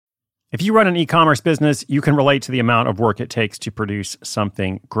If you run an e-commerce business, you can relate to the amount of work it takes to produce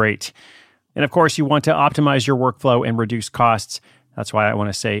something great. And of course, you want to optimize your workflow and reduce costs. That's why I want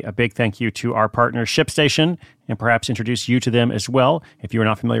to say a big thank you to our partner, ShipStation, and perhaps introduce you to them as well. If you are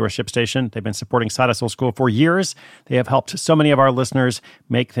not familiar with ShipStation, they've been supporting Side Hustle School for years. They have helped so many of our listeners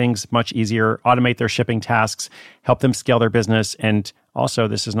make things much easier, automate their shipping tasks, help them scale their business, and also,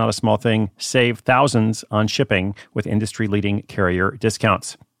 this is not a small thing, save thousands on shipping with industry-leading carrier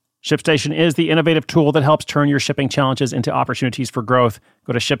discounts. ShipStation is the innovative tool that helps turn your shipping challenges into opportunities for growth.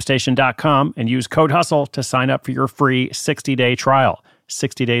 Go to ShipStation.com and use code HUSTLE to sign up for your free 60-day trial.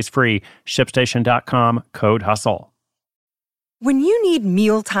 60 days free. ShipStation.com, code HUSTLE. When you need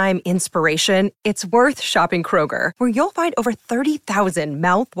mealtime inspiration, it's worth shopping Kroger, where you'll find over 30,000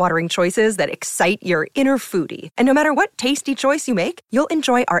 mouth-watering choices that excite your inner foodie. And no matter what tasty choice you make, you'll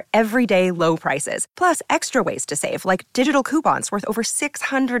enjoy our everyday low prices, plus extra ways to save, like digital coupons worth over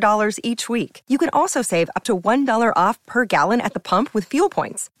 $600 each week. You can also save up to $1 off per gallon at the pump with fuel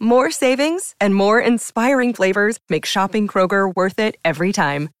points. More savings and more inspiring flavors make shopping Kroger worth it every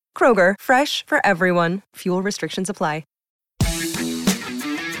time. Kroger, fresh for everyone. Fuel restrictions apply.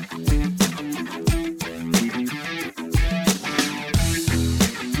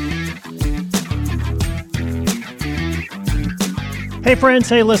 Hey friends,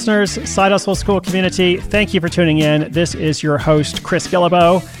 hey listeners, Side Hustle School community, thank you for tuning in. This is your host, Chris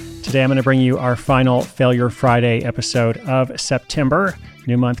Guillebeau. Today I'm going to bring you our final Failure Friday episode of September.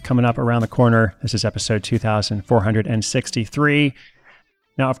 New month coming up around the corner. This is episode 2463.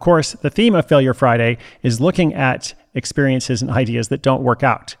 Now, of course, the theme of Failure Friday is looking at experiences and ideas that don't work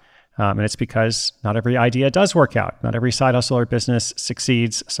out. And it's because not every idea does work out. Not every side hustle or business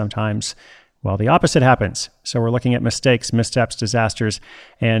succeeds. Sometimes, well, the opposite happens. So we're looking at mistakes, missteps, disasters,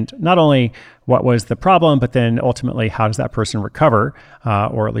 and not only what was the problem, but then ultimately how does that person recover,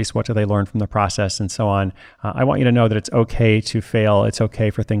 or at least what do they learn from the process and so on. I want you to know that it's okay to fail. It's okay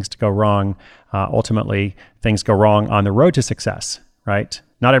for things to go wrong. Ultimately, things go wrong on the road to success, right?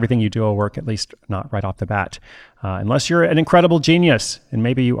 Not everything you do will work, at least not right off the bat, unless you're an incredible genius, and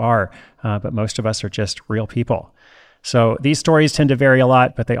maybe you are, but most of us are just real people. So these stories tend to vary a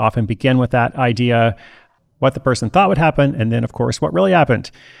lot, but they often begin with that idea, what the person thought would happen, and then, of course, what really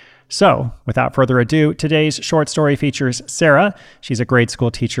happened. So without further ado, today's short story features Sarah. She's a grade school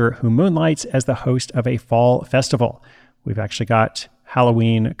teacher who moonlights as the host of a fall festival. We've actually got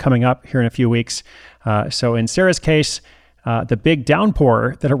Halloween coming up here in a few weeks. So in Sarah's case, the big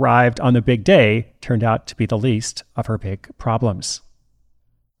downpour that arrived on the big day turned out to be the least of her big problems.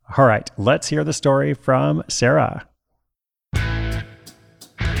 All right, let's hear the story from Sarah.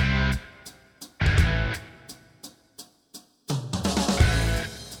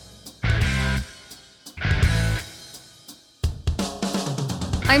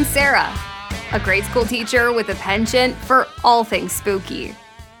 I'm Sarah, a grade school teacher with a penchant for all things spooky.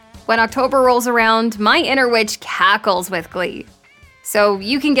 When October rolls around, my inner witch cackles with glee. So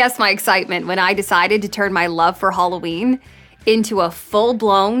you can guess my excitement when I decided to turn my love for Halloween into a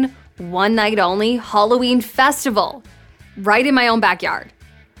full-blown, one-night-only Halloween festival right in my own backyard.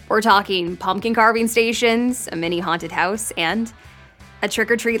 We're talking pumpkin carving stations, a mini haunted house, and a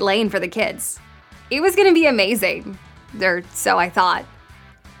trick-or-treat lane for the kids. It was gonna be amazing, or so I thought.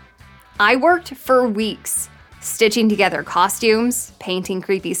 I worked for weeks, stitching together costumes, painting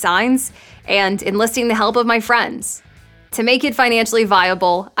creepy signs, and enlisting the help of my friends. To make it financially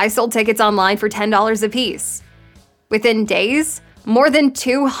viable, I sold tickets online for $10 a piece. Within days, more than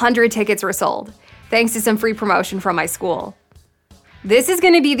 200 tickets were sold, thanks to some free promotion from my school. This is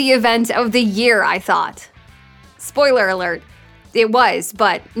going to be the event of the year, I thought. Spoiler alert, it was,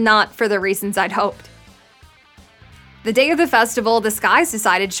 but not for the reasons I'd hoped. The day of the festival, the skies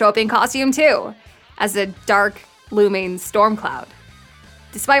decided to show up in costume too, as a dark, looming storm cloud.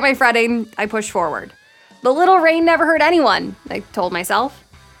 Despite my fretting, I pushed forward. The little rain never hurt anyone, I told myself.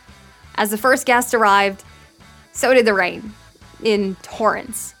 As the first guest arrived, so did the rain, in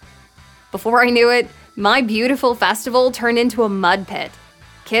torrents. Before I knew it, my beautiful festival turned into a mud pit.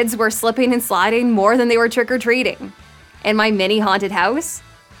 Kids were slipping and sliding more than they were trick-or-treating. And my mini haunted house?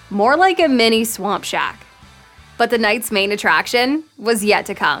 More like a mini swamp shack. But the night's main attraction was yet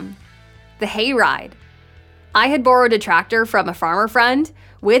to come. The hayride. I had borrowed a tractor from a farmer friend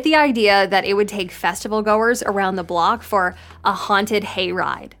with the idea that it would take festival goers around the block for a haunted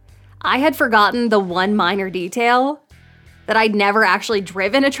hayride. I had forgotten the one minor detail, that I'd never actually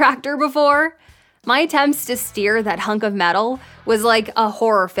driven a tractor before. My attempts to steer that hunk of metal was like a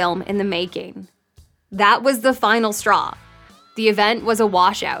horror film in the making. That was the final straw. The event was a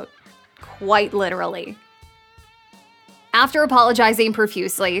washout, quite literally. After apologizing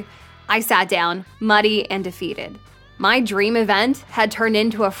profusely, I sat down, muddy and defeated. My dream event had turned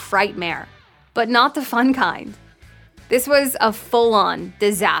into a frightmare, but not the fun kind. This was a full-on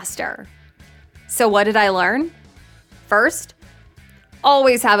disaster. So what did I learn? First,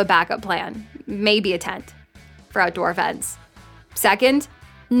 always have a backup plan, maybe a tent, for outdoor events. Second,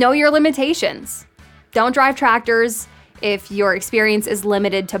 know your limitations. Don't drive tractors if your experience is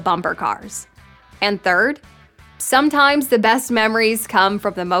limited to bumper cars. And third, sometimes the best memories come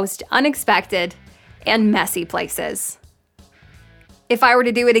from the most unexpected and messy places. If I were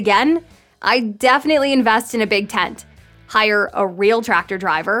to do it again, I'd definitely invest in a big tent, hire a real tractor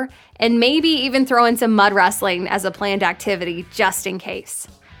driver, and maybe even throw in some mud wrestling as a planned activity just in case.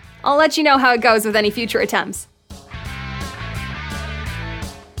 I'll let you know how it goes with any future attempts.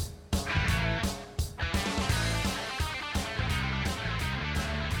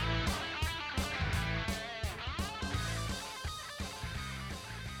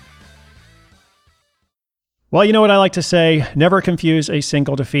 Well, you know what I like to say, never confuse a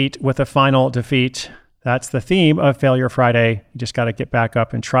single defeat with a final defeat. That's the theme of Failure Friday. You just got to get back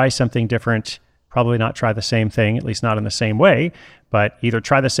up and try something different. Probably not try the same thing, at least not in the same way, but either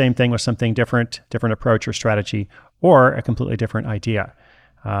try the same thing with something different approach or strategy, or a completely different idea.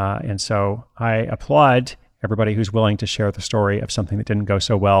 And so I applaud everybody who's willing to share the story of something that didn't go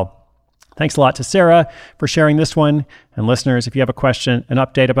so well. Thanks a lot to Sarah for sharing this one. And listeners, if you have a question, an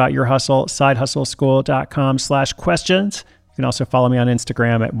update about your hustle, sidehustleschool.com/questions. You can also follow me on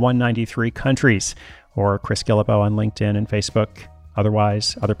Instagram at 193countries or Chris Guillebeau on LinkedIn and Facebook,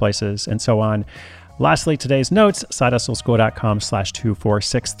 otherwise, other places, and so on. Lastly, today's notes,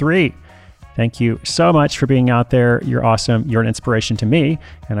 sidehustleschool.com/2463. Thank you so much for being out there. You're awesome. You're an inspiration to me,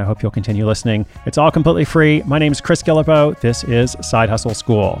 and I hope you'll continue listening. It's all completely free. My name is Chris Guillebeau. This is Side Hustle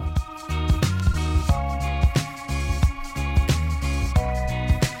School.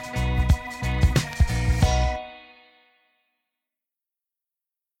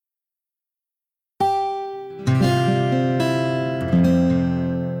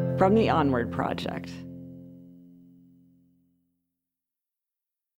 From the Onward Project.